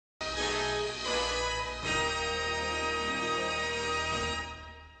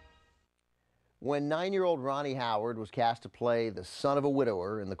When 9-year-old Ronnie Howard was cast to play the son of a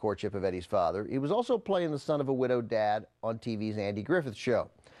widower in The Courtship of Eddie's Father, he was also playing the son of a widowed dad on TV's Andy Griffith Show.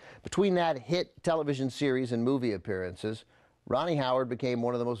 Between that hit television series and movie appearances, Ronnie Howard became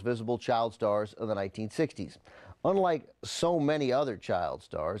one of the most visible child stars of the 1960s. Unlike so many other child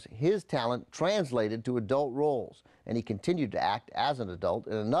stars, his talent translated to adult roles, and he continued to act as an adult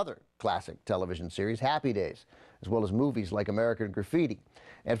in another classic television series, Happy Days, as well as movies like American Graffiti.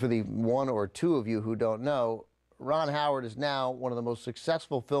 And for the one or two of you who don't know, Ron Howard is now one of the most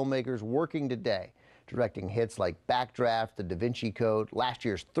successful filmmakers working today, directing hits like Backdraft, The Da Vinci Code, last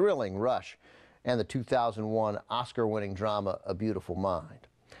year's thrilling Rush, and the 2001 Oscar-winning drama A Beautiful Mind.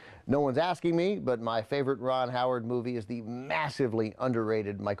 No one's asking me, but my favorite Ron Howard movie is the massively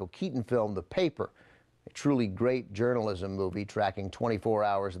underrated Michael Keaton film, The Paper, a truly great journalism movie tracking 24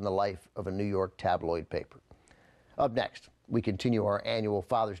 hours in the life of a New York tabloid paper. Up next, we continue our annual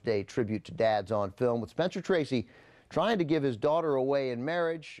Father's Day tribute to dads on film with Spencer Tracy trying to give his daughter away in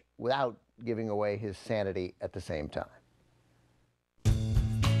marriage without giving away his sanity at the same time.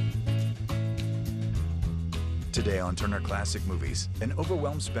 Today on Turner Classic Movies, an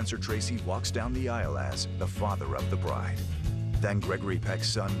overwhelmed Spencer Tracy walks down the aisle as the father of the bride. Then Gregory Peck's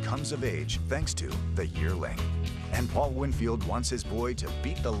son comes of age thanks to The Yearling. And Paul Winfield wants his boy to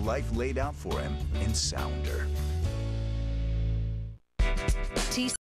beat the life laid out for him in Sounder.